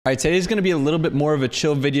All right, today's going to be a little bit more of a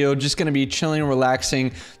chill video, just going to be chilling,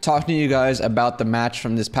 relaxing, talking to you guys about the match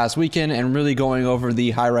from this past weekend and really going over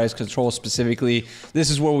the Highrise Control specifically. This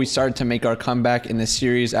is where we started to make our comeback in the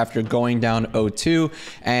series after going down 0-2,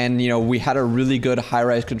 and we had a really good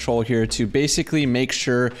Highrise Control here to basically make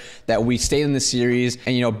sure that we stayed in the series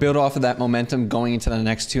and build off of that momentum going into the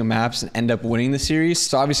next two maps and end up winning the series.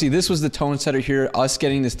 So obviously this was the tone setter here. Us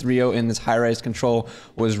getting this 3-0 in this Highrise Control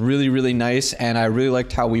was really nice, and I really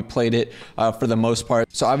liked how we played it for the most part.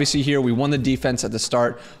 So obviously here we won the defense at the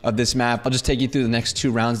start of this map. I'll just take you through the next two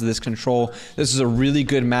rounds of this control. This is a really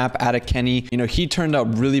good map out of Kenny. He turned up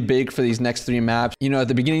really big for these next three maps. At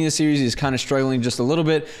the beginning of the series he's kind of struggling just a little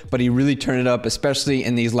bit, but he really turned it up, especially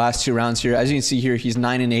in these last two rounds here. As you can see here, he's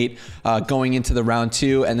 9-8 going into the round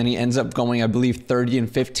two, and then he ends up going, I believe,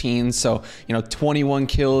 30-15. So 21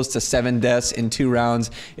 kills to 7 deaths in 2 rounds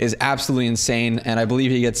is absolutely insane, and I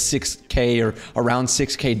believe he gets 6k or around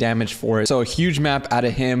 6k damage for it. So a huge map out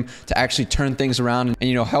of him to actually turn things around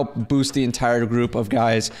and help boost the entire group of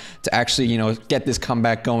guys to actually get this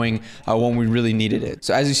comeback going when we really needed it.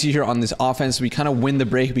 So as you see here on this offense, we kind of win the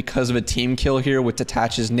break because of a team kill here with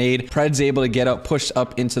Detach's nade. Pred's able to get up, pushed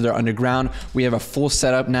up into their underground. We have a full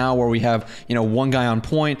setup now where we have one guy on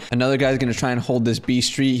point, another guy's going to try and hold this B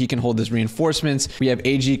street. He can hold his reinforcements. We have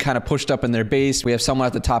AG kind of pushed up in their base. We have someone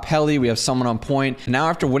at the top heli. We have someone on point. And now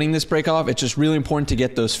after winning this break off, it's just really important to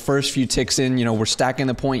get those first few ticks in. We're stacking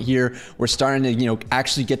the point here. We're starting to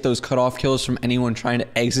actually get those cutoff kills from anyone trying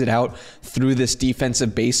to exit out through this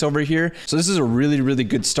defensive base over here. So this is a really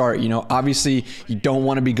good start. Obviously you don't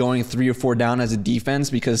want to be going 3 or 4 down as a defense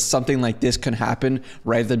because something like this can happen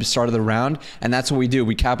right at the start of the round, and that's what we do.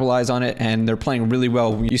 We capitalize on it, and they're playing really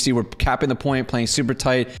well. You see we're capping the point, playing super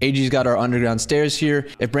tight. AG's got our underground stairs here.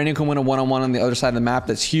 If Brandon can win a one-on-one on the other side of the map,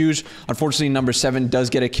 that's huge. Unfortunately, number 7 does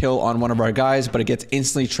get a kill on one of our guys, but it gets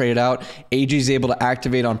instantly traded out. AG is able to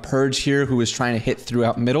activate on Purge here, who is trying to hit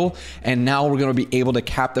throughout middle, and now we're going to be able to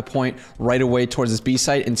cap the point right away towards this B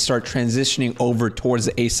site and start transitioning over towards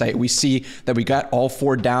the A site. We see that we got all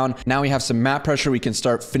 4 down. Now we have some map pressure. We can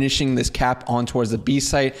start finishing this cap on towards the B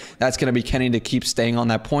site. That's going to be Kenny to keep staying on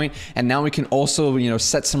that point, and now we can also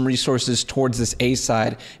set some resources towards this A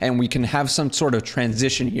side, and we can have some sort of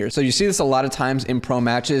transition here. So you see this a lot of times in pro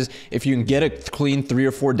matches. If you can get a clean 3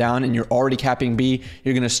 or 4 down and you're already capping B,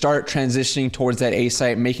 you're going to start transitioning towards that A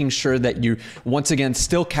site, making sure that you're once again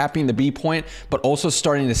still capping the B point, but also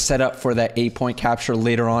starting to set up for that A point capture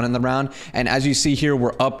later on in the round. And as you see here,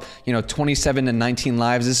 we're up 27-19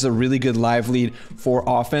 lives. This is a really good live lead for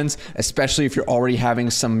offense, especially if you're already having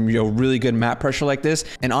some really good map pressure like this.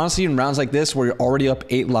 And honestly, in rounds like this where you're already up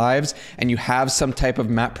 8 lives and you have some type of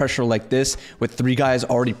map pressure like this with 3 guys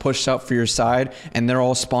already pushed up for your side and they're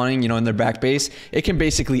all spawning in their back base, it can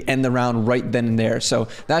basically end the round right then and there. So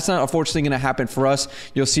that's not unfortunately going to happen for us.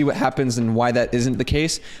 You'll see what happens and why that isn't the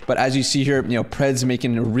case. But as you see here, Pred's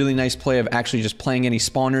making a really nice play of actually just playing any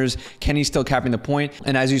spawners. Kenny's still capping the point,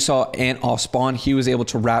 and as you saw Ant off spawn, he was able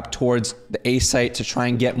to wrap towards the A site to try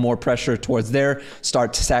and get more pressure towards there,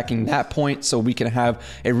 start stacking that point so we can have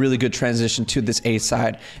a really good transition to this A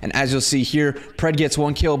side. And as you'll see here, Pred gets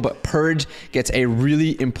 1 kill, but Purge gets a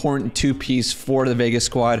really important 2-piece for the Vegas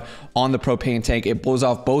squad on the propane tank. It blows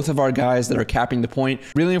off both of our guys that are capping the point.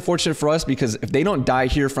 Really unfortunate for us because if they don't die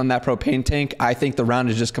here from that propane tank, I think the round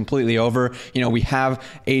is just completely over. We have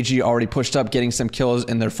AG already pushed up, getting some kills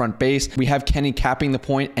in their front base. We have Kenny capping the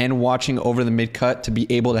point and watching over the mid cut to be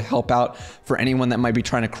able to help out for anyone that might be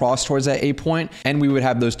trying to cross towards that A point. And we would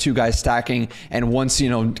have those 2 guys stacking. And once,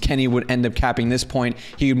 Kenny would end up capping this point,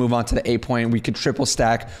 he would move on to the A point. We could triple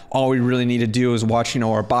stack. All we really need to do is watch,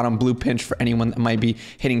 our bottom blue pinch for anyone that might be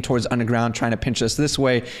hitting towards underground trying to pinch us this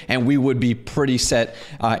way, and we would be pretty set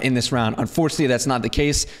in this round. Unfortunately, that's not the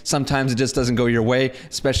case. Sometimes it just doesn't go your way,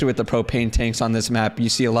 especially with the propane tanks on this map. You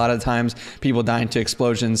see a lot of times people dying to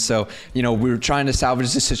explosions. So, we were trying to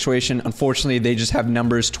salvage this situation. Unfortunately, they just have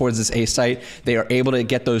numbers towards this A site. They are able to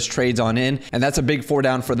get those trades on in, and that's a big 4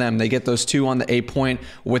 down for them. They get those 2 on the A point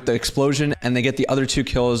with the explosion, and they get the other 2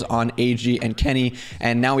 kills on AG and Kenny.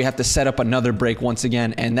 And now we have to set up another break once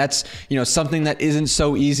again, and that's something that isn't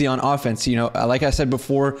so easy on offense. Like I said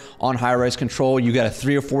before, on Highrise Control, you got a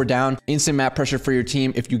 3 or 4 down, instant map pressure for your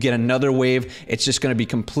team. If you get another wave, it's just going to be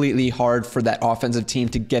completely hard for that offensive team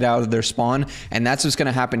to get out of their spawn, and that's what's going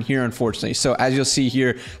to happen here, unfortunately. So as you'll see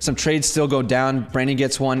here, some trades still go down. Brandon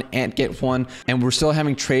gets 1, Ant gets 1, and we're still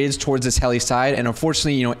having trades towards this heli side. And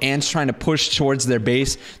unfortunately, Ant's trying to push towards their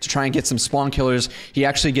base to try and get some spawn killers. He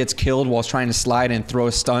actually gets killed while trying to slide and throw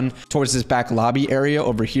a stun towards this back lobby area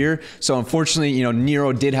over here. So unfortunately,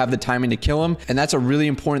 Nero did have the timing to kill him, and that's a really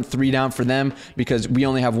important 3 down for them. them because we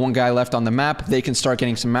only have one guy left on the map. They can start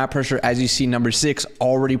getting some map pressure. As you see, number 6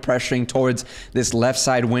 already pressuring towards this left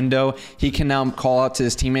side window. He can now call out to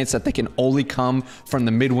his teammates that they can only come from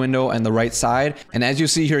the mid window and the right side. And as you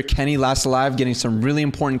see here, Kenny last alive, getting some really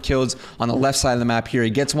important kills on the left side of the map here. He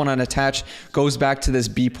gets one on attach, goes back to this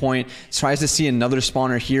B point, tries to see another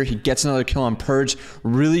spawner here. He gets another kill on purge.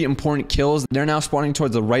 Really important kills. They're now spawning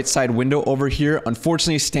towards the right side window over here.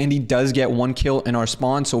 Unfortunately, Standy does get one kill in our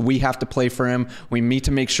spawn, so we have to play for him. We need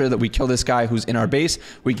to make sure that we kill this guy who's in our base.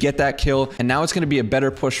 We get that kill, and now it's going to be a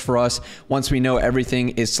better push for us once we know everything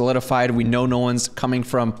is solidified. We know no one's coming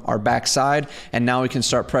from our backside, and now we can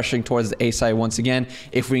start pressuring towards the A side once again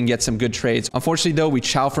if we can get some good trades. Unfortunately though, we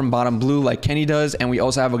chow from bottom blue like Kenny does, and we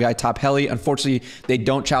also have a guy top heli. Unfortunately, they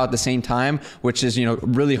don't chow at the same time, which is, you know,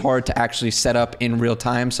 really hard to actually set up in real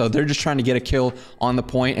time. So they're just trying to get a kill on the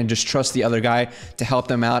point and just trust the other guy to help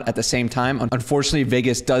them out at the same time. Unfortunately,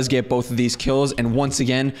 Vegas does get both of these kills, and once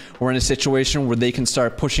again, we're in a situation where they can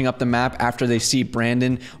start pushing up the map after they see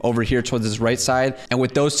Brandon over here towards his right side. And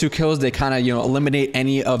with those 2 kills, they kind of, you know, eliminate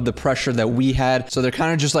any of the pressure that we had. So they're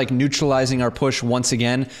kind of just like neutralizing our push once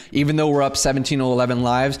again. Even though we're up 17-11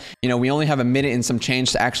 lives, you know, we only have a minute and some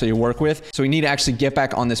change to actually work with. So we need to actually get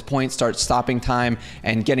back on this point, start stopping time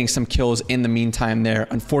and getting some kills in the meantime there.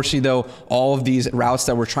 Unfortunately though, all of these routes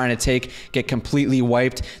that we're trying to take get completely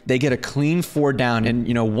wiped. They get a clean 4 down, and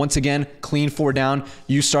you know, once again, clean 4 down,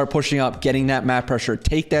 you start pushing up, getting that map pressure,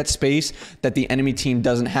 take that space that the enemy team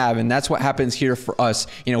doesn't have. And that's what happens here for us.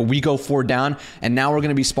 You know, we go 4 down, and now we're going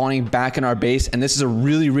to be spawning back in our base, and this is a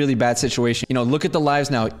really bad situation. You know, look at the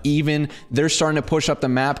lives now. Even they're starting to push up the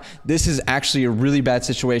map. This is actually a really bad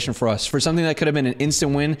situation for us. For something that could have been an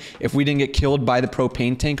instant win if we didn't get killed by the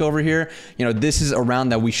propane tank over here, you know, this is a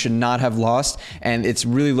round that we should not have lost, and it's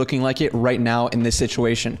really looking like it right now in this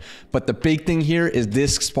situation. But the big thing here is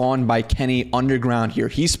this spawn by Kenny underground here.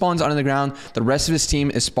 He spawns under the ground. The rest of his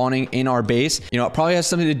team is spawning in our base. You know, it probably has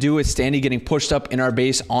something to do with Standy getting pushed up in our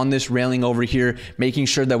base on this railing over here, making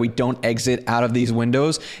sure that we don't exit out of these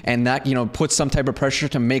windows, and that, you know, puts some type of pressure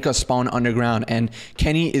to make us spawn underground. And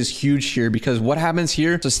Kenny is huge here because what happens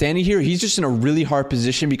here, so Standy here, he's just in a really hard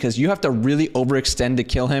position because you have to really overextend to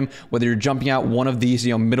kill him, whether you're jumping out one of these,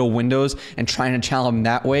 you know, middle windows and trying to challenge him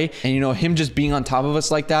that way. And you know, him just being on top of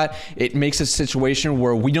us like that, it makes a situation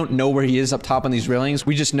where we don't know where he is up top on these railings.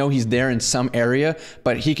 We just know he's there in some area,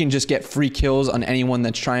 but he can just get free kills on anyone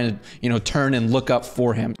that's trying to, you know, turn and look up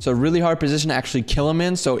for him. So really hard position to actually kill him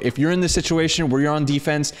in. So if you're in this situation where you're on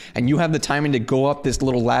defense and you have the timing to go up this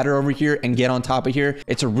little ladder over here and get on top of here,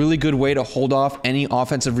 it's a really good way to hold off any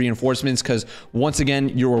offensive reinforcements, because once again,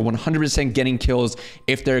 you're 100% getting kills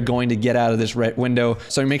if they're going to get out of this red window.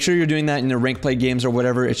 So make sure you're doing that in the rank play games or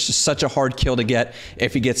whatever. It's just such a hard kill to get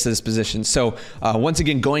if he gets to this position. So once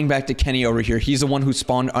again, going back to Kenny over here, he's the one who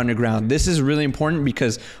spawned underground. This is really important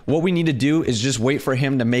because what we need to do is just wait for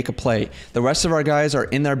him to make a play. The rest of our guys are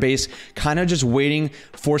in their base, kind of just waiting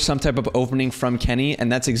for some type of opening from Kenny,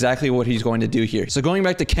 and that's exactly what he's going to do here. So going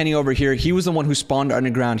back to Kenny over here, he was the one who spawned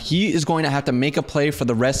underground. He is going to have to make a play for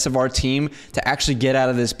the rest of our team to actually get out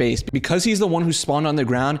of this base. Because he's the one who spawned on the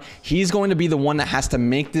ground, he's going to be the one that has to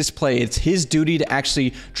make this play. It's his duty to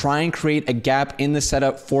actually try and create a gap in the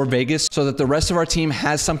setup for Vegas so that the rest of our team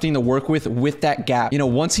has something to work with that gap. You know,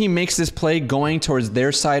 once he makes this play going towards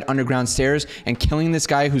their side underground stairs and killing this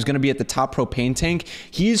guy who's going to be at the top propane tank,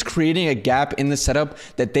 he's creating a gap in the setup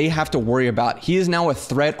that they have to worry about. He is now a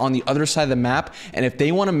threat on the other side of the map, and if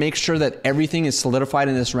they want to make sure that everything is solidified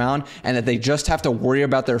in this round and that they just have to worry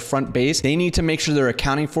about their front base, they need to make sure they're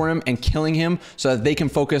accounting for him and killing him so that they can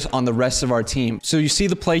focus on the rest of our team. So you see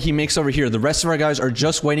the play he makes over here. The rest of our guys are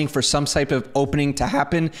just waiting for some type of opening to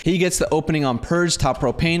happen. He gets the opening on Purge, top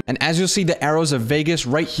propane, and as you'll see the arrows of Vegas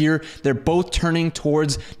right here, they're both turning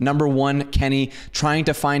towards number 1 Kenny, trying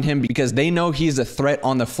to find him because they know he's a threat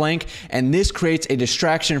on the flank, and this creates a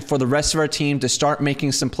distraction for the rest of our team to start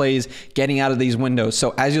making some plays getting out of these windows.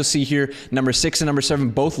 So as you'll see here, number 6 and number 7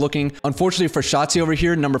 both looking. Unfortunately for Shotzi over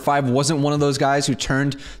here, number 5 wasn't one of those guys who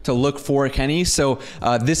turned to look for Kenny. So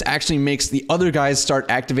this actually makes the other guys start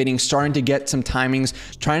activating, starting to get some timings,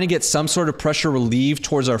 trying to get some sort of pressure relief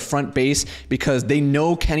towards our front base because they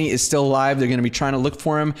know Kenny is still alive. They're going to be trying to look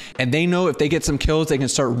for him, and they know if they get some kills, they can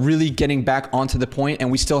start really getting back onto the point,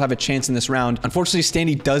 and we still have a chance in this round. Unfortunately,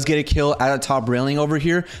 Standy does get a kill at a top railing over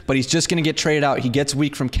here, but he's just going to get traded out. He gets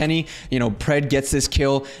weak from Kenny. You know, Pred gets this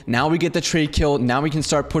kill. Now we get the trade kill. Now we can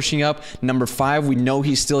start pushing up. Number 5, we know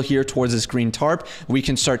he's still here towards this green tarp. We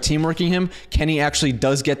can start teamworking him. Kenny actually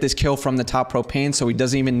does get this kill from the top propane, so he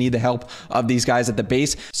doesn't even need the help of these guys at the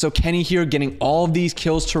base. So Kenny here getting all of these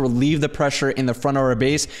kills to relieve the pressure in the front of our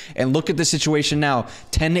base. base. And look at the situation now,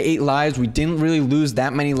 10 to 8 lives. We didn't really lose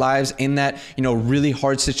that many lives in that, you know, really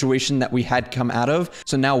hard situation that we had come out of.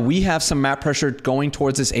 So now we have some map pressure going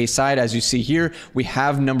towards this A side. As you see here, we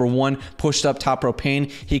have number 1 pushed up top propane.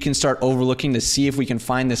 He can start overlooking to see if we can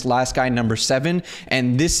find this last guy, number 7.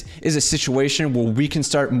 And this is a situation where we can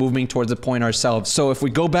start moving towards the point ourselves. So if we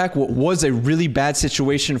go back, what was a really bad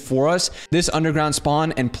situation for us, this underground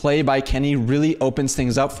spawn and play by Kenny really opens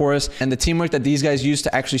things up for us. And the teamwork that these guys use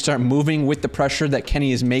to actually start moving with the pressure that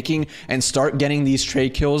Kenny is making and start getting these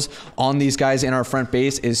trade kills on these guys in our front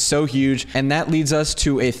base is so huge. And that leads us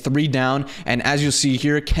to a 3 down. And as you'll see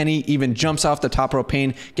here, Kenny even jumps off the top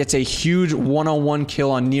propane, gets a huge one-on-one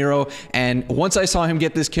kill on Nero. And once I saw him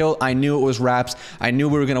get this kill, I knew it was wraps. I knew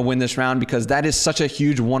we were going to win this round because that is such a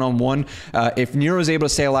huge one-on-one. If Nero is able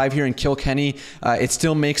to stay alive here and kill Kenny, it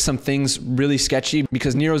still makes some things really sketchy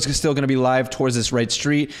because Nero's still going to be live towards this right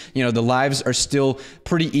street. You know, the lives are still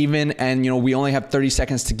pretty even, and you know, we only have 30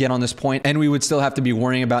 seconds to get on this point, and we would still have to be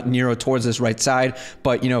worrying about Nero towards this right side.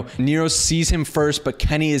 But you know, Nero sees him first, but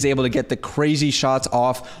Kenny is able to get the crazy shots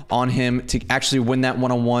off on him to actually win that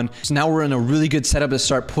one-on-one. So now we're in a really good setup to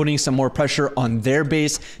start putting some more pressure on their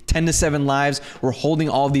base. 10 to 7 lives. We're holding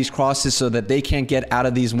all of these crosses so that they can't get out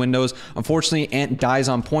of these windows. Unfortunately, Ant dies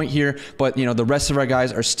on point here, but you know, the rest of our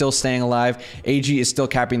guys are still staying alive. AG is still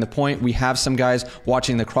capping the point. We have some guys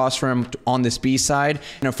watching the cross for him on this B side.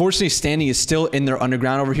 And unfortunately, Standing is still in their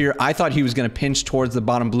underground over here. I thought he was going to pinch towards the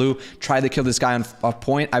bottom blue, try to kill this guy on off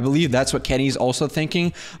point. I believe that's what Kenny's also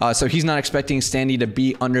thinking. So he's not expecting Standy to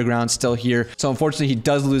be underground still here. So unfortunately, he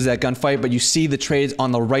does lose that gunfight, but you see the trades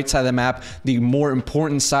on the right side of the map, the more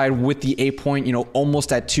important side with the A point, you know,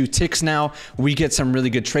 almost at 2 ticks now. We get some really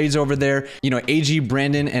good trades over there. You know, AG,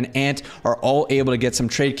 Brandon, and Ant are all able to get some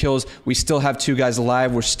trade kills. We still have 2 guys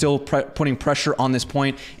alive. We're still putting pressure on this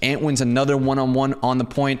point. Ant wins another one-on-one on the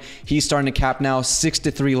point. He's starting to cap now, 6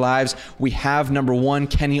 to 3 lives. We have number 1,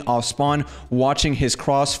 Kenny off spawn, watching his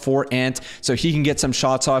cross for Ant, so he can get some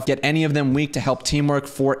shots off, get any of them weak to help teamwork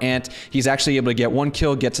for Ant. He's actually able to get 1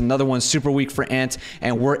 kill, gets another one super weak for Ant,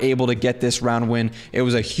 and we're able to get this round win. It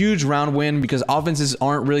was a huge round win because offenses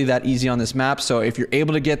aren't really that easy on this map. So if you're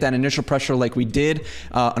able to get that initial pressure like we did,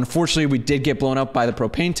 unfortunately we did get blown up by the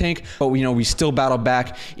propane tank, but you know, we still battled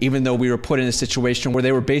back even though we were put in a situation where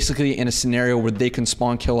they were basically in a scenario where they can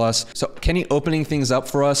spawn kill us. So Kenny opening things up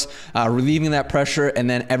for us, relieving that pressure, and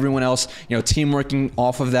then everyone else, you know, team working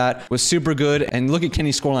off of that was super good. And look at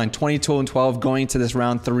Kenny's scoreline, 22 and 12 going to this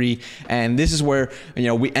round 3. And this is where, you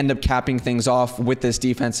know, we end up capping things off with this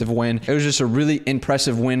defensive win. It was just a really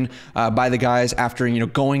impressive win by the guys after, you know,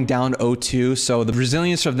 going down 0-2. So the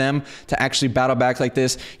resilience of them to actually battle back like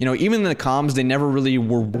this, you know, even in the comms, they never really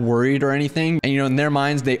were worried or anything. And, you know, in their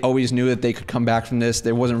minds, they always knew that they could come back from this.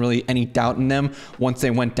 There wasn't really any doubt in them once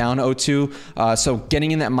they went down 0-2. So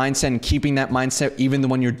getting in that mindset and keeping that mindset even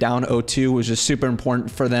when you're down 0-2 was just super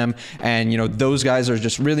important for them. And, you know, those guys are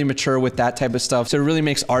just really mature with that type of stuff. So it really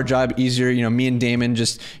makes our job easier. You know, me and Damon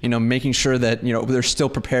just, you know, making sure that, you know, they're still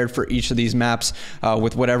prepared for each of these maps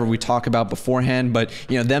with whatever we talk about beforehand. But,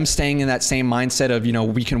 you know, them staying in that same mindset of, you know,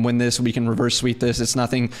 we can win this, we can reverse sweep this, it's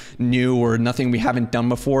nothing new or nothing we haven't done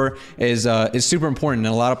before is super important.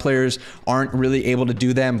 And a lot of players aren't really able to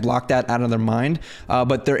do that and block that out of their mind.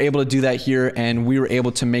 But they're able to do that here, and we were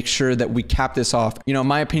able to make sure that we cap this off. You know, in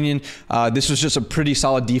my opinion, this was just a pretty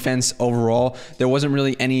solid defense overall. There wasn't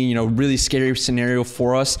really any, you know, really scary scenario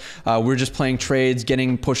for us. We're just playing trades,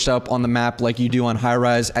 getting pushed up on the map like you do on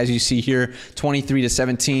Highrise. As you see here, 23 to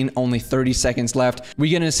 17, only 30 seconds left. We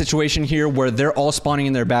get in a situation here where they're all spawning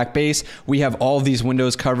in their back base. We have all of these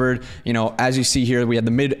windows covered. You know, as you see here, we have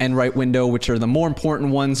the mid and right window, which are the more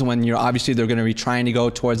important ones when you're obviously they're going to be trying to go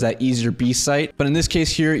towards that easier B site. But in this case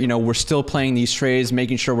here, you know, we're still playing these trades,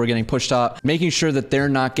 making sure we're getting pushed up, making sure that they're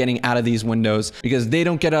not getting out of these windows, because they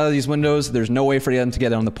don't get out of these windows, there's no way for them to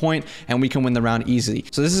get on the point, and we can win the round easily.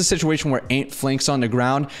 So this is a situation where Ant flanks on the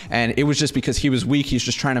ground, and it was just because he was weak. He's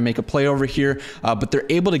just trying to make a play over here, but they're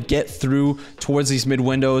able to get through towards these mid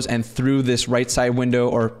windows and through this right side window,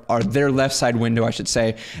 or their left side window, I should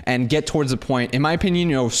say, and get towards the point. In my opinion,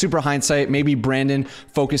 you know, super hindsight, maybe Brandon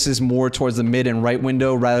focuses more towards the mid and right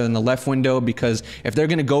window rather than the left window, because if they're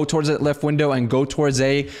going to go towards that left window and go towards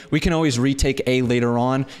A, we can always retake A later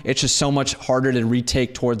on. It's just so much harder to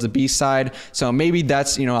retake towards the B side. So maybe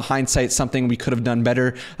that's, you know, a hindsight, something we could have done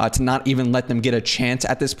better to not even let them get a chance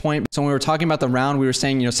at this point. So when we were talking about the round, we were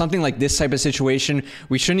saying, you know, something like this type of situation,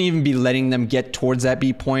 we shouldn't even be letting them get towards that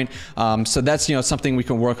B point. So that's, you know, something we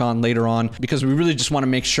can work on later on, because we really just want to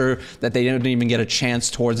make sure that they don't even get a chance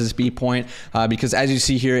towards this B point, because as you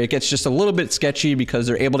see here, it gets just a little bit sketchy because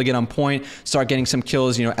they're able to get on point. start getting some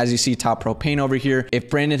kills, you know, as you see top propane over here. If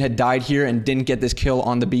Brandon had died here and didn't get this kill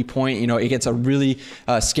on the B point, you know, it gets a really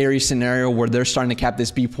scary scenario where they're starting to cap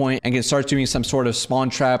this B point and can start doing some sort of spawn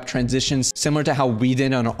trap transitions similar to how we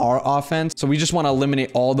did on our offense. So we just want to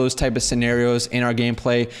eliminate all those type of scenarios in our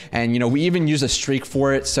gameplay. And, you know, we even use a streak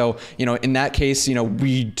for it. So, you know, in that case, you know,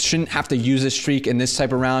 we shouldn't have to use a streak in this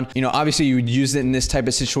type of round. You know, obviously you would use it in this type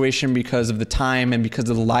of situation because of the time and because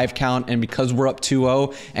of the live count and because we're up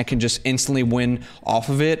 2-0 and can just instantly win off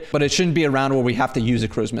of it. But it shouldn't be a round where we have to use a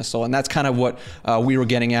cruise missile. And that's kind of what we were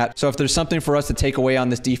getting at. So if there's something for us to take away on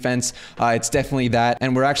this defense, it's definitely that.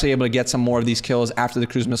 And we're actually able to get some more of these kills after the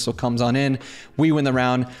cruise missile comes on in. We win the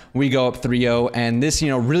round, we go up 3-0, and this, you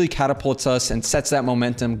know, really catapults us and sets that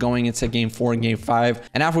momentum going into game 4 and game 5.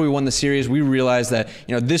 And after we won the series, we realized that,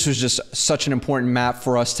 you know, this was just such an important map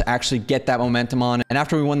for us to actually get that momentum on. And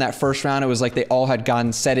after we won that first round, it was like they all had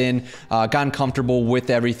gotten set in, gotten comfortable with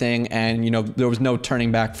everything, and, you know, there was no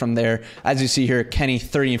turning back from there. As you see here, Kenny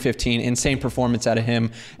 30 and 15, insane performance out of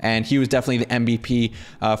him, and he was definitely the MVP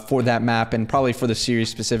for that map and probably for the series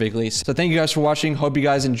specifically. So thank you guys for watching. Hope you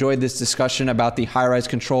guys enjoyed this discussion about the high-rise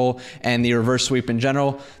control and the reverse sweep in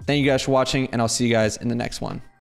general. Thank you guys for watching, and I'll see you guys in the next one.